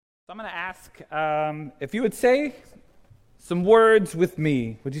So I'm going to ask if you would say some words with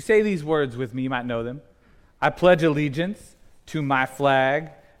me. Would you say these words with me? You might know them. I pledge allegiance to my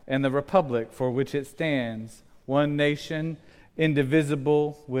flag and the republic for which it stands, one nation,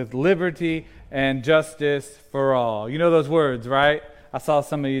 indivisible, with liberty and justice for all. You know those words, right? I saw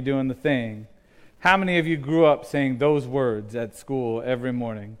some of you doing the thing. How many of you grew up saying those words at school every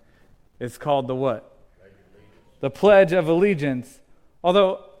morning? It's called the what? The Pledge of Allegiance.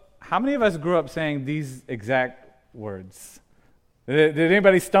 Although, how many of us grew up saying these exact words? Did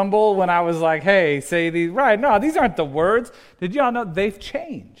anybody stumble when I was like, hey, say these? Right, no, these aren't the words. Did y'all know they've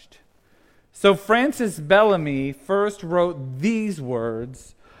changed? So Francis Bellamy first wrote these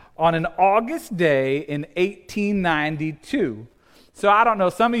words on an August day in 1892. So I don't know,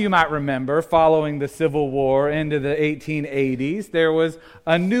 some of you might remember following the Civil War into the 1880s, there was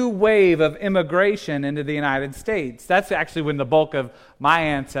a new wave of immigration into the United States. That's actually when the bulk of my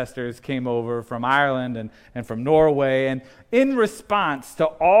ancestors came over from Ireland and from Norway. And in response to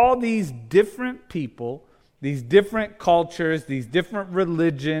all these different people, these different cultures, these different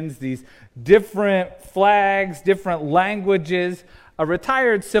religions, these different flags, different languages, a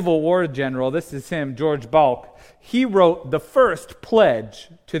retired Civil War general, this is him, George Balk, he wrote the first pledge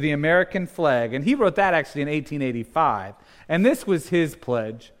to the American flag, and he wrote that actually in 1885. And this was his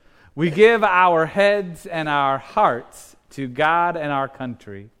pledge. We give our heads and our hearts to God and our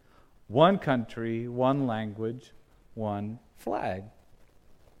country, one language, one flag.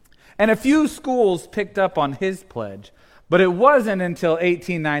 And a few schools picked up on his pledge, but it wasn't until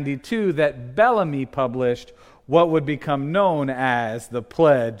 1892 that Bellamy published what would become known as the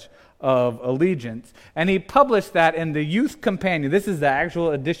Pledge of Allegiance. And he published that in the Youth Companion. This is the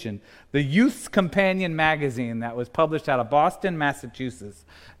actual edition. The Youth's Companion magazine that was published out of Boston, Massachusetts.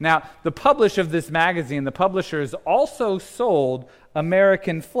 Now, the publisher of this magazine, the publishers also sold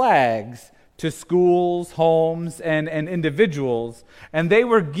American flags to schools, homes, and individuals. And they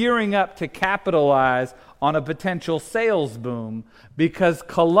were gearing up to capitalize on a potential sales boom because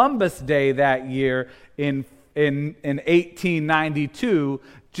Columbus Day that year in 1892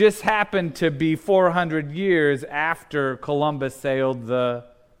 just happened to be 400 years after Columbus sailed the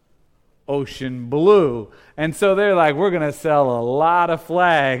ocean blue. And so they're like, we're going to sell a lot of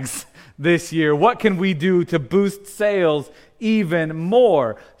flags this year. What can we do to boost sales even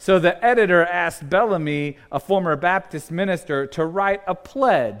more? So the editor asked Bellamy, a former Baptist minister, to write a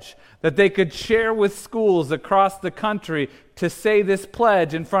pledge that they could share with schools across the country to say this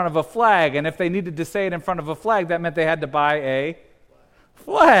pledge in front of a flag. And if they needed to say it in front of a flag, that meant they had to buy a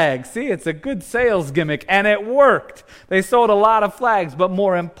flag. See, it's a good sales gimmick, and it worked. They sold a lot of flags, but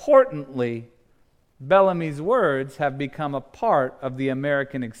more importantly, Bellamy's words have become a part of the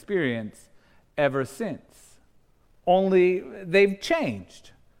American experience ever since. Only they've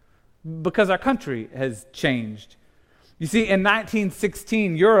changed because our country has changed. You see, in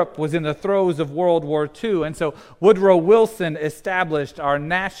 1916, Europe was in the throes of World War II, and so Woodrow Wilson established our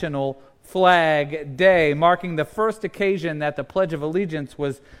National Flag Day, marking the first occasion that the Pledge of Allegiance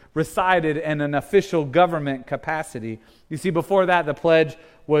was recited in an official government capacity. You see, before that, the pledge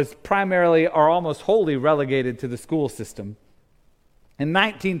was primarily or almost wholly relegated to the school system. In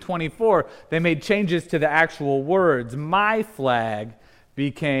 1924, they made changes to the actual words. My flag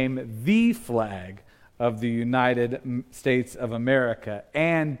became the flag of the United States of America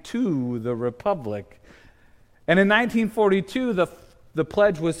and to the Republic. And in 1942, the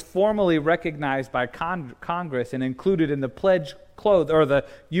pledge was formally recognized by Congress and included in the pledge or the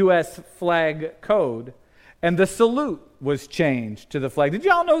U.S. flag code. And the salute was changed to the flag. Did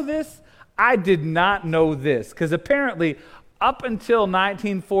y'all know this? I did not know this, because apparently up until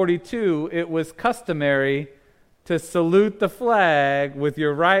 1942, it was customary to salute the flag with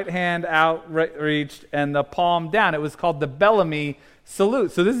your right hand outreached and the palm down. It was called the Bellamy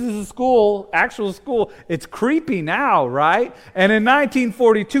salute. So this is actual school. It's creepy now, right? And in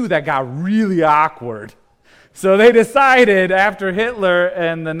 1942, that got really awkward. So they decided, after Hitler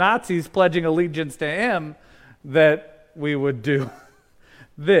and the Nazis pledging allegiance to him, that we would do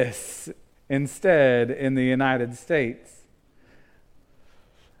this instead in the United States.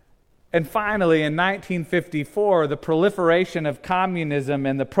 And finally, in 1954, the proliferation of communism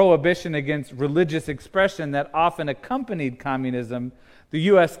and the prohibition against religious expression that often accompanied communism, the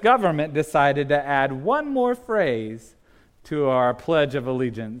U.S. government decided to add one more phrase to our Pledge of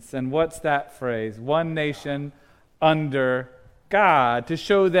Allegiance. And what's that phrase? One nation under God, to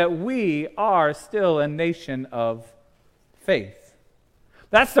show that we are still a nation of faith.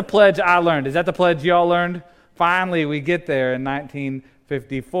 That's the pledge I learned. Is that the pledge y'all learned? Finally, we get there in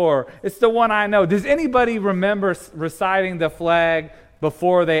 1954. It's the one I know. Does anybody remember reciting the flag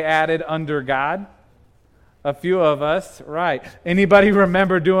before they added under God? A few of us, right. Anybody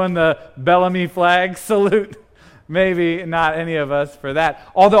remember doing the Bellamy flag salute? Maybe not any of us for that.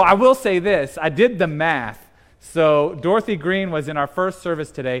 Although I will say this, I did the math. So Dorothy Green was in our first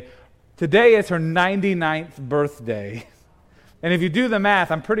service today. Today is her 99th birthday. And if you do the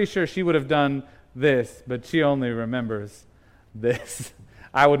math, I'm pretty sure she would have done this, but she only remembers this.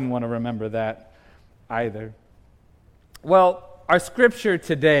 I wouldn't want to remember that either. Well, our scripture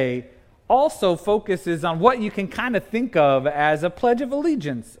today also focuses on what you can kind of think of as a pledge of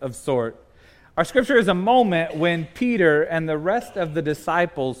allegiance of sort. Our scripture is a moment when Peter and the rest of the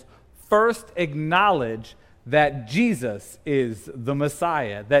disciples first acknowledge that Jesus is the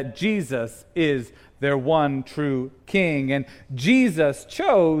Messiah, that Jesus is their one true King. And Jesus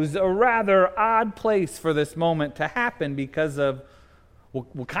chose a rather odd place for this moment to happen because of,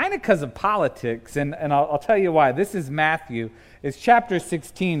 kind of because of politics. And I'll tell you why. This is Matthew. It's chapter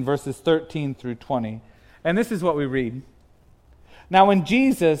 16, verses 13 through 20. And this is what we read. Now when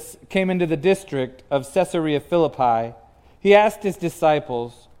Jesus came into the district of Caesarea Philippi, he asked his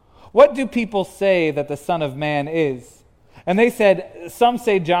disciples, "What do people say that the Son of Man is?" And they said, "Some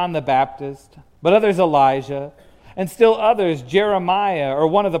say John the Baptist, but others Elijah, and still others Jeremiah or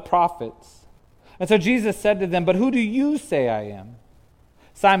one of the prophets." And so Jesus said to them, "But who do you say I am?"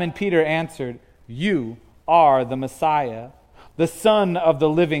 Simon Peter answered, "You are the Messiah, the Son of the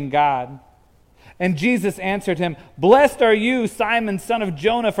living God." And Jesus answered him, "Blessed are you, Simon, son of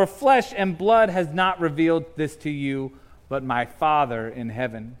Jonah, for flesh and blood has not revealed this to you, but my Father in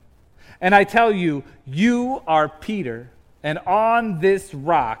heaven. And I tell you, you are Peter, and on this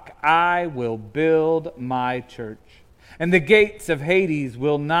rock I will build my church, and the gates of Hades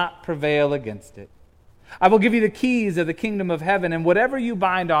will not prevail against it. I will give you the keys of the kingdom of heaven, and whatever you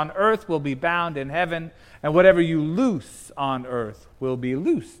bind on earth will be bound in heaven, and whatever you loose on earth will be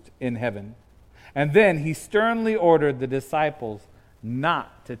loosed in heaven." And then he sternly ordered the disciples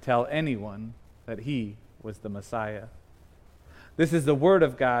not to tell anyone that he was the Messiah. This is the word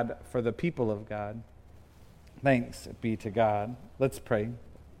of God for the people of God. Thanks be to God. Let's pray.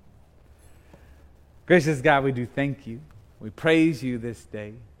 Gracious God, we do thank you. We praise you this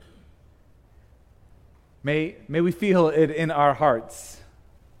day. May we feel it in our hearts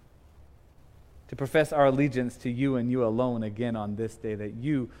to profess our allegiance to you and you alone again on this day, that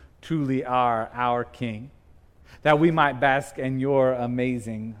you truly are our King, that we might bask in your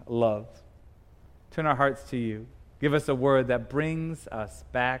amazing love. Turn our hearts to you. Give us a word that brings us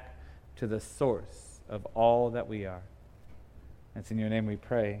back to the source of all that we are. It's in your name we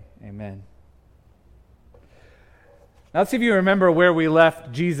pray. Amen. Now let's see if you remember where we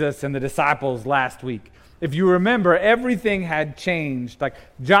left Jesus and the disciples last week. If you remember, everything had changed. Like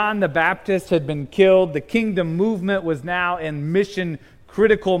John the Baptist had been killed. The kingdom movement was now in mission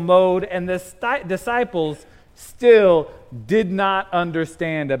critical mode, and the disciples still did not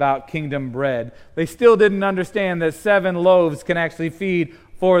understand about kingdom bread. They still didn't understand that 7 loaves can actually feed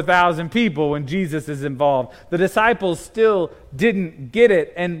 4,000 people when Jesus is involved. The disciples still didn't get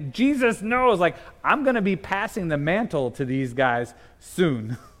it, and Jesus knows, like, I'm going to be passing the mantle to these guys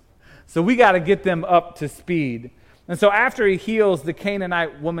soon. So we got to get them up to speed. And so after he heals the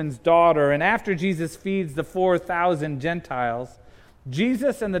Canaanite woman's daughter, and after Jesus feeds the 4,000 Gentiles,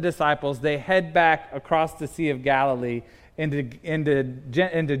 Jesus and the disciples, they head back across the Sea of Galilee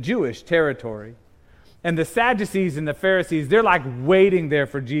into Jewish territory. And the Sadducees and the Pharisees, they're like waiting there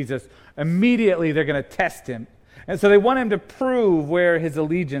for Jesus. Immediately they're going to test him. And so they want him to prove where his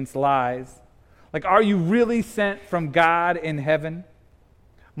allegiance lies. Like, are you really sent from God in heaven?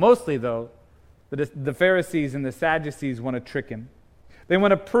 Mostly, though, the Pharisees and the Sadducees want to trick him. They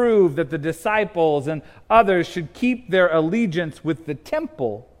want to prove that the disciples and others should keep their allegiance with the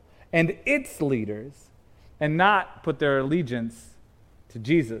temple and its leaders and not put their allegiance to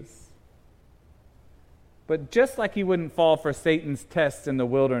Jesus. But just like he wouldn't fall for Satan's tests in the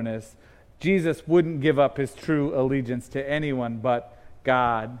wilderness, Jesus wouldn't give up his true allegiance to anyone but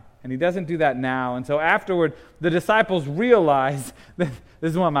God. And he doesn't do that now. And so afterward, the disciples realize that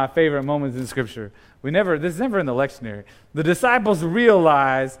this is one of my favorite moments in Scripture. This is never in the lectionary. The disciples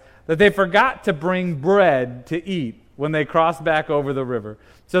realize that they forgot to bring bread to eat when they crossed back over the river.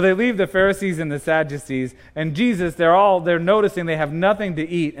 So they leave the Pharisees and the Sadducees, and Jesus, they're noticing they have nothing to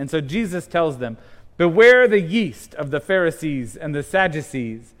eat. And so Jesus tells them, "Beware the yeast of the Pharisees and the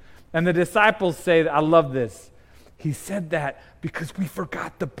Sadducees." And the disciples say, I love this, "He said that because we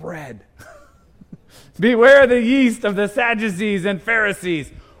forgot the bread." Beware the yeast of the Sadducees and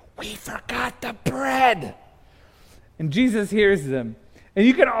Pharisees. We forgot the bread. And Jesus hears them. And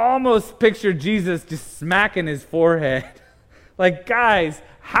you can almost picture Jesus just smacking his forehead. Like, guys,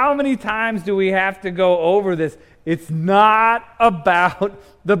 how many times do we have to go over this? It's not about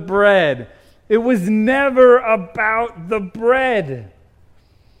the bread. It was never about the bread.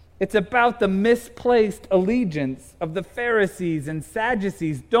 It's about the misplaced allegiance of the Pharisees and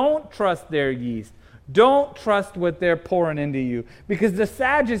Sadducees. Don't trust their yeast. Don't trust what they're pouring into you. Because the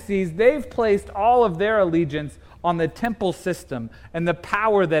Sadducees, they've placed all of their allegiance on the temple system and the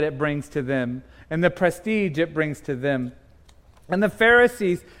power that it brings to them and the prestige it brings to them. And the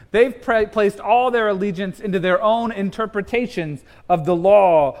Pharisees, they've placed all their allegiance into their own interpretations of the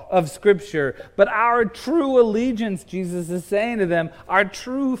law of Scripture. But our true allegiance, Jesus is saying to them, our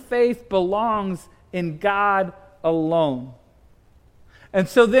true faith belongs in God alone. And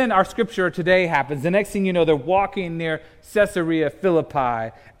so then our scripture today happens. The next thing you know, they're walking near Caesarea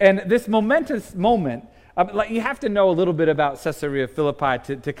Philippi. And this momentous moment, you have to know a little bit about Caesarea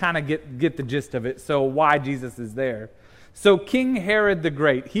Philippi to kind of get the gist of it, so why Jesus is there. So King Herod the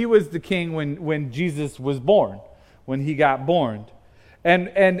Great, he was the king when Jesus was born, when he got born.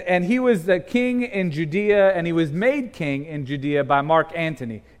 And he was the king in Judea, and he was made king in Judea by Mark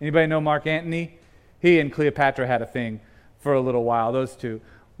Antony. Anybody know Mark Antony? He and Cleopatra had a thing for a little while, those two.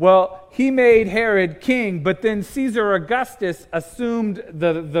 Well, he made Herod king, but then Caesar Augustus assumed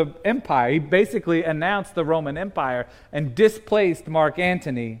the empire. He basically announced the Roman Empire and displaced Mark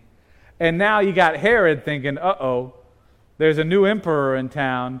Antony. And now you got Herod thinking, uh-oh, there's a new emperor in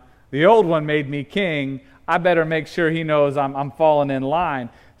town. The old one made me king. I better make sure he knows I'm falling in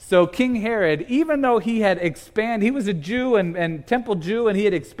line. So King Herod, even though he had expanded, he was a Jew and temple Jew, and he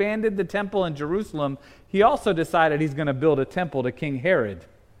had expanded the temple in Jerusalem, he also decided he's going to build a temple to King Herod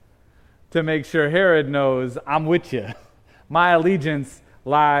to make sure Herod knows, I'm with you. My allegiance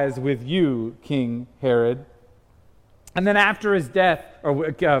lies with you, King Herod. And then after his death,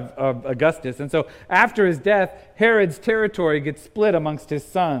 of Augustus, and so after his death, Herod's territory gets split amongst his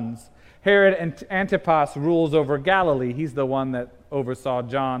sons. Herod Antipas rules over Galilee. He's the one that oversaw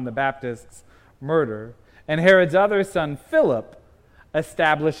John the Baptist's murder. And Herod's other son, Philip,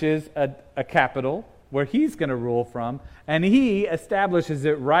 establishes a capital where he's going to rule from, and he establishes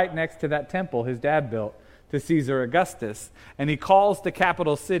it right next to that temple his dad built to Caesar Augustus. And he calls the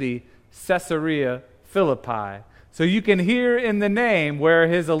capital city Caesarea Philippi. So you can hear in the name where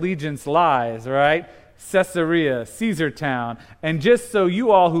his allegiance lies, right? Caesarea, Caesar town. And just so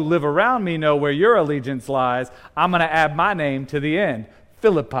you all who live around me know where your allegiance lies, I'm going to add my name to the end,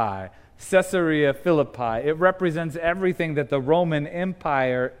 Philippi, Caesarea Philippi. It represents everything that the Roman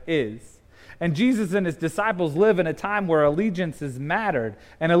Empire is. And Jesus and his disciples live in a time where allegiances mattered,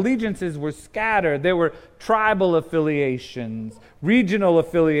 and allegiances were scattered. There were tribal affiliations, regional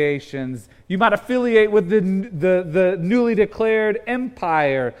affiliations. You might affiliate with the newly declared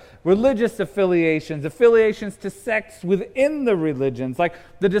empire, religious affiliations to sects within the religions. Like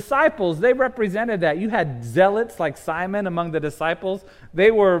the disciples, they represented that. You had zealots like Simon among the disciples. They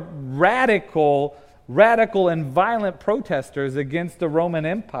were radical and violent protesters against the Roman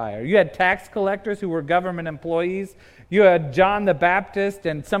Empire. You had tax collectors who were government employees. You had John the Baptist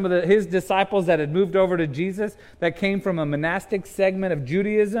and some of his disciples that had moved over to Jesus that came from a monastic segment of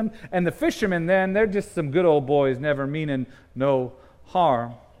Judaism. And the fishermen then, they're just some good old boys, never meaning no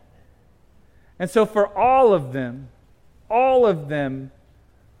harm. And so for all of them,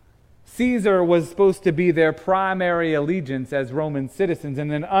 Caesar was supposed to be their primary allegiance as Roman citizens.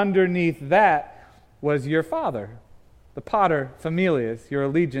 And then underneath that was your father, the pater familias, your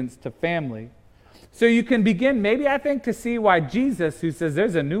allegiance to family. So you can begin, maybe I think, to see why Jesus, who says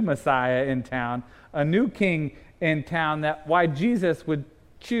there's a new Messiah in town, a new king in town, that why Jesus would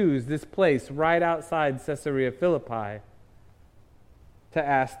choose this place right outside Caesarea Philippi to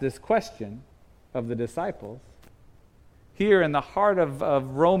ask this question of the disciples. Here in the heart of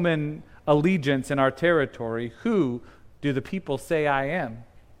Roman allegiance in our territory, who do the people say I am?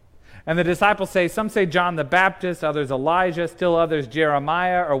 And the disciples say, some say John the Baptist, others Elijah, still others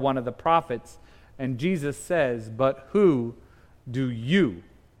Jeremiah or one of the prophets. And Jesus says, but who do you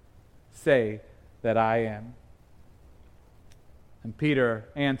say that I am? And Peter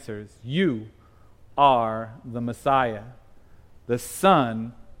answers, you are the Messiah, the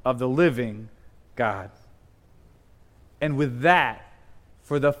Son of the living God. And with that,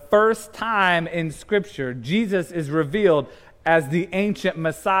 for the first time in Scripture, Jesus is revealed as the ancient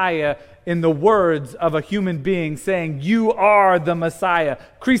Messiah in the words of a human being saying, you are the Messiah.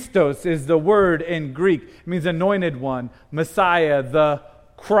 Christos is the word in Greek. It means anointed one. Messiah, the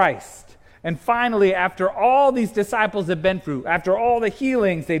Christ. And finally, after all these disciples had been through, after all the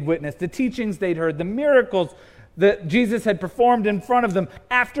healings they'd witnessed, the teachings they'd heard, the miracles that Jesus had performed in front of them,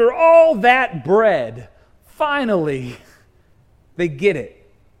 after all that bread, finally, They get it.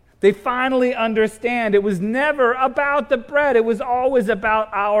 They finally understand it was never about the bread. It was always about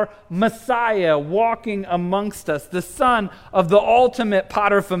our Messiah walking amongst us, the Son of the ultimate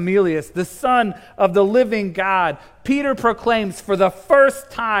paterfamilias, the Son of the living God. Peter proclaims for the first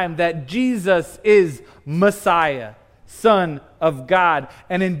time that Jesus is Messiah, Son of God.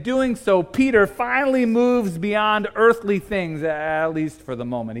 And in doing so, Peter finally moves beyond earthly things, at least for the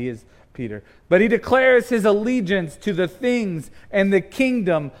moment. He is Peter. But he declares his allegiance to the things and the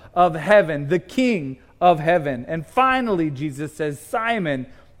kingdom of heaven, the King of heaven. And finally, Jesus says, Simon,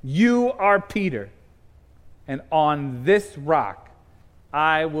 you are Peter, and on this rock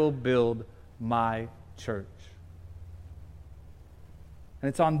I will build my church. And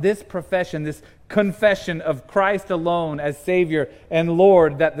it's on this profession, this confession of Christ alone as Savior and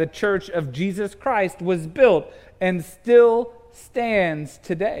Lord, that the church of Jesus Christ was built and still stands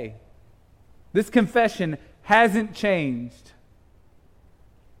today. This confession hasn't changed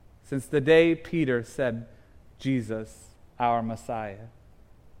since the day Peter said, Jesus, our Messiah.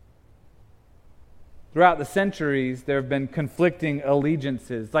 Throughout the centuries, there have been conflicting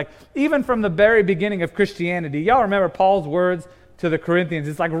allegiances. Like, even from the very beginning of Christianity, y'all remember Paul's words to the Corinthians?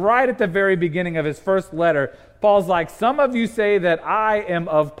 It's like right at the very beginning of his first letter, Paul's like, some of you say that I am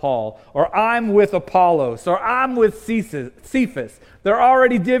of Paul, or I'm with Apollos, or I'm with Cephas. They're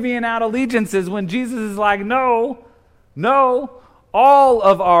already divvying out allegiances when Jesus is like, no, all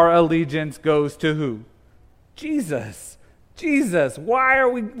of our allegiance goes to who? Jesus. Why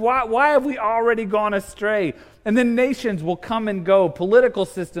have we already gone astray? And then nations will come and go. Political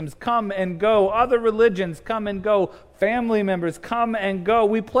systems come and go. Other religions come and go. Family members come and go.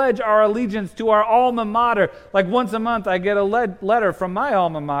 We pledge our allegiance to our alma mater. Like once a month, I get a letter from my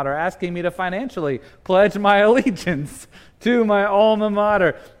alma mater asking me to financially pledge my allegiance to my alma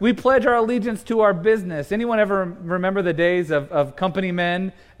mater. We pledge our allegiance to our business. Anyone ever remember the days of company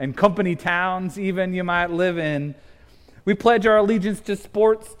men and company towns even you might live in? We pledge our allegiance to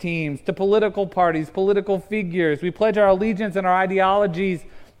sports teams, to political parties, political figures. We pledge our allegiance and our ideologies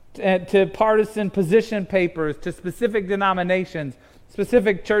to partisan position papers, to specific denominations,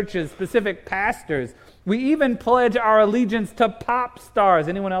 specific churches, specific pastors. We even pledge our allegiance to pop stars.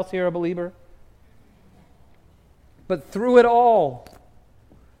 Anyone else here a believer? But through it all,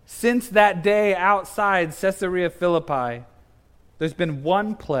 since that day outside Caesarea Philippi, there's been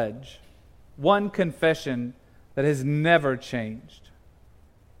one pledge, one confession that has never changed.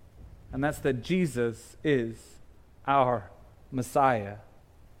 And that's that Jesus is our Messiah,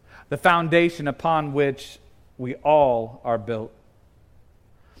 the foundation upon which we all are built.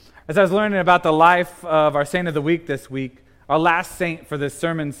 As I was learning about the life of our Saint of the Week this week, our last saint for this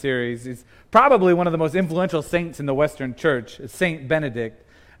sermon series is probably one of the most influential saints in the Western Church. It's Saint Benedict.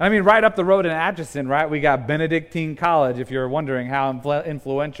 I mean, right up the road in Atchison, right, we got Benedictine College, if you're wondering how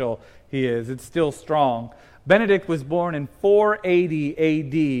influential he is. It's still strong. Benedict was born in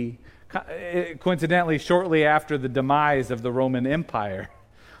 480 AD, coincidentally shortly after the demise of the Roman Empire.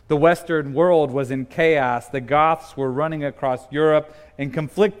 The Western world was in chaos. The Goths were running across Europe, and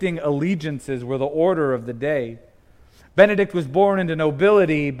conflicting allegiances were the order of the day. Benedict was born into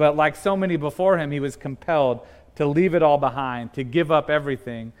nobility, but like so many before him, he was compelled to leave it all behind, to give up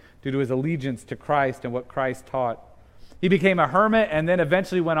everything due to his allegiance to Christ and what Christ taught. He became a hermit and then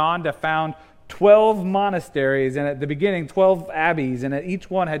eventually went on to found 12 monasteries, and at the beginning 12 abbeys, and each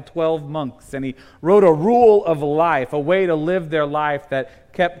one had 12 monks. And he wrote a rule of life, a way to live their life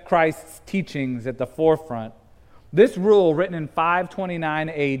that kept Christ's teachings at the forefront. This rule, written in 529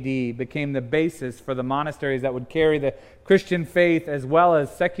 AD, became the basis for the monasteries that would carry the Christian faith as well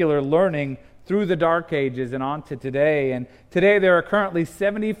as secular learning through the Dark Ages and on to today. And today there are currently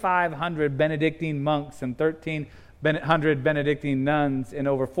 7,500 Benedictine monks and 1,300 Benedictine nuns in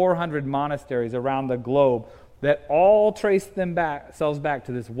over 400 monasteries around the globe that all trace themselves back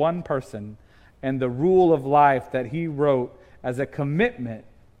to this one person and the rule of life that he wrote as a commitment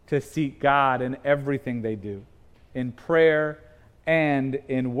to seek God in everything they do, in prayer and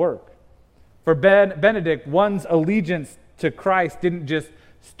in work. For Benedict, one's allegiance to Christ didn't just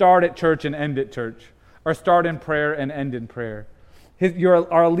start at church and end at church, or start in prayer and end in prayer.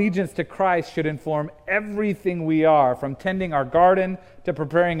 Our allegiance to Christ should inform everything we are, from tending our garden to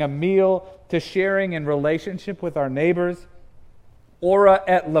preparing a meal to sharing in relationship with our neighbors. Ora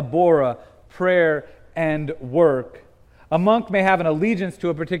et labora, prayer and work. A monk may have an allegiance to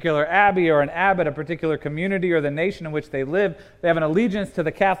a particular abbey or an abbot, a particular community or the nation in which they live. They have an allegiance to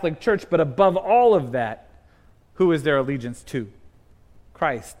the Catholic Church, but above all of that, who is their allegiance to?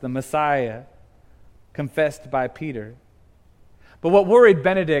 Christ, the Messiah, confessed by Peter. But what worried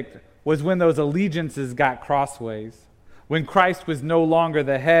Benedict was when those allegiances got crossways, when Christ was no longer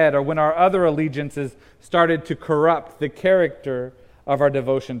the head, or when our other allegiances started to corrupt the character of our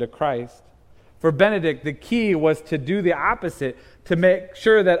devotion to Christ. For Benedict, the key was to do the opposite, to make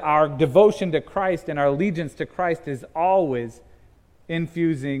sure that our devotion to Christ and our allegiance to Christ is always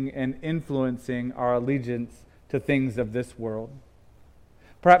infusing and influencing our allegiance to things of this world.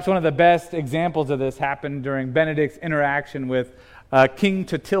 Perhaps one of the best examples of this happened during Benedict's interaction with King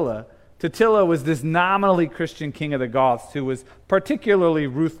Totila. Totila was this nominally Christian king of the Goths who was particularly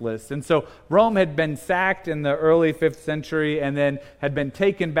ruthless. And so Rome had been sacked in the early 5th century and then had been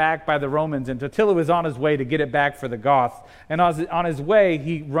taken back by the Romans. And Totila was on his way to get it back for the Goths. And on his way,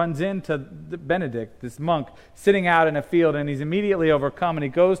 he runs into Benedict, this monk, sitting out in a field, and he's immediately overcome. And he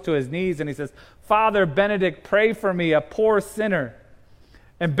goes to his knees and he says, "Father Benedict, pray for me, a poor sinner."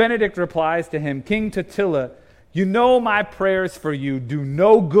 And Benedict replies to him, "King Totila, you know my prayers for you do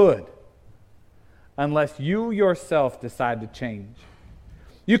no good unless you yourself decide to change.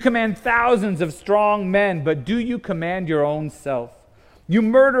 You command thousands of strong men, but do you command your own self? You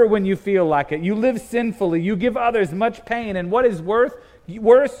murder when you feel like it. You live sinfully. You give others much pain, and what is worse,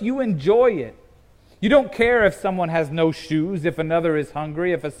 you enjoy it. You don't care if someone has no shoes, if another is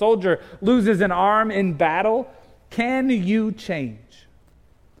hungry, if a soldier loses an arm in battle. Can you change?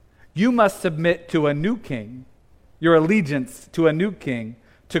 You must submit to a new king, your allegiance to a new king,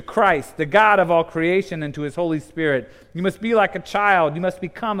 to Christ, the God of all creation, and to his Holy Spirit. You must be like a child. You must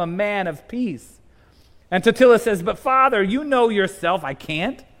become a man of peace." And Totila says, "But Father, you know yourself I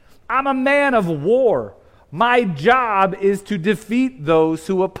can't. I'm a man of war. My job is to defeat those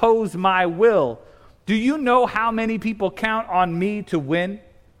who oppose my will. Do you know how many people count on me to win?"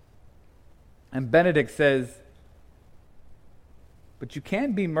 And Benedict says, "But you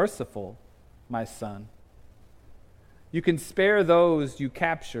can be merciful, my son. You can spare those you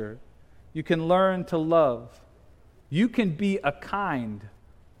capture. You can learn to love. You can be a kind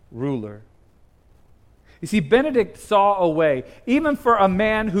ruler." You see, Benedict saw a way, even for a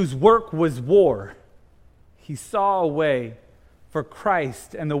man whose work was war, he saw a way for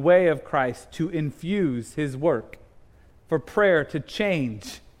Christ and the way of Christ to infuse his work, for prayer to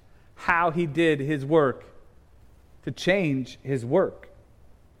change how he did his work, to change his work.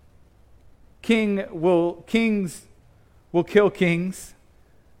 Kings will kill kings.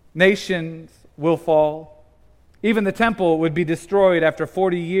 Nations will fall. Even the temple would be destroyed after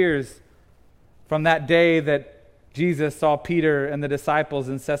 40 years from that day that Jesus saw Peter and the disciples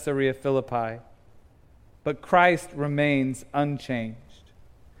in Caesarea Philippi. But Christ remains unchanged.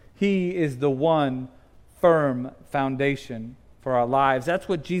 He is the one firm foundation for our lives. That's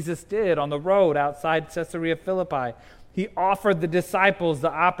what Jesus did on the road outside Caesarea Philippi. He offered the disciples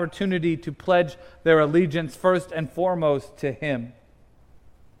the opportunity to pledge their allegiance first and foremost to him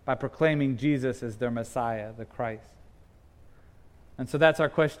by proclaiming Jesus as their Messiah, the Christ. And so that's our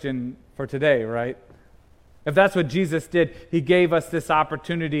question for today, right? If that's what Jesus did, he gave us this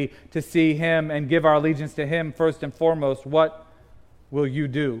opportunity to see him and give our allegiance to him first and foremost. What will you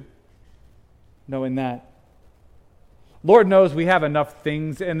do knowing that? Lord knows we have enough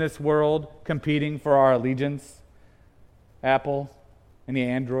things in this world competing for our allegiance. Apple, any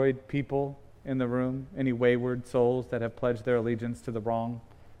Android people in the room, any wayward souls that have pledged their allegiance to the wrong?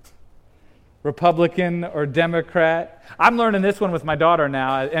 Republican or Democrat? I'm learning this one with my daughter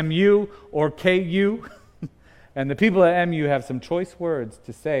now, MU or KU. And the people at MU have some choice words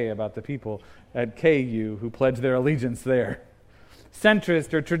to say about the people at KU who pledge their allegiance there.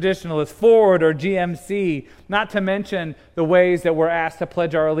 Centrist or traditionalist, Ford or GMC, not to mention the ways that we're asked to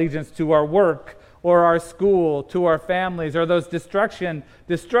pledge our allegiance to our work or our school, to our families, or those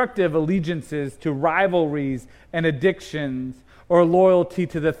destructive allegiances to rivalries and addictions, or loyalty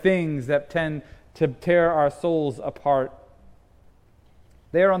to the things that tend to tear our souls apart.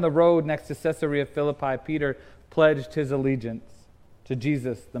 There on the road next to Caesarea Philippi, Peter pledged his allegiance to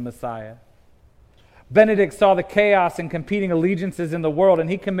Jesus, the Messiah. Benedict saw the chaos and competing allegiances in the world, and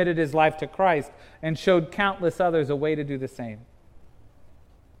he committed his life to Christ and showed countless others a way to do the same.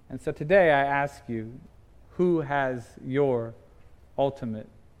 And so today I ask you, who has your ultimate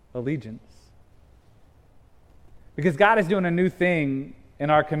allegiance? Because God is doing a new thing in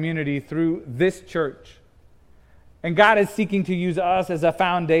our community through this church. And God is seeking to use us as a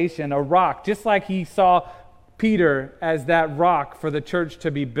foundation, a rock, just like he saw Peter as that rock for the church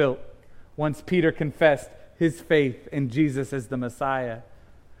to be built once Peter confessed his faith in Jesus as the Messiah.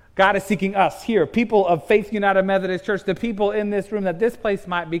 God is seeking us here, people of Faith United Methodist Church, the people in this room, that this place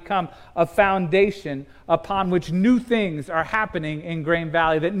might become a foundation upon which new things are happening in Grain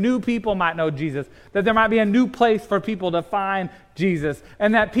Valley, that new people might know Jesus, that there might be a new place for people to find Jesus,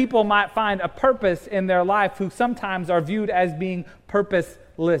 and that people might find a purpose in their life who sometimes are viewed as being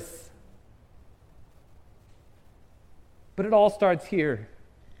purposeless. But it all starts here.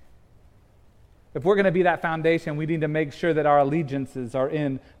 If we're going to be that foundation, we need to make sure that our allegiances are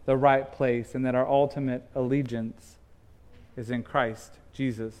in the right place and that our ultimate allegiance is in Christ,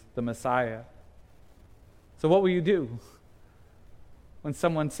 Jesus, the Messiah. So what will you do when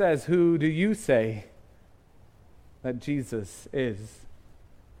someone says, "Who do you say that Jesus is?"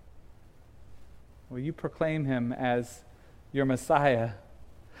 Will you proclaim him as your Messiah,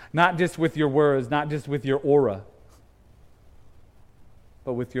 not just with your words, not just with your aura,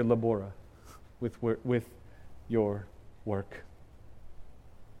 but with your labora? With your work.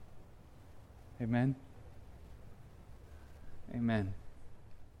 Amen? Amen.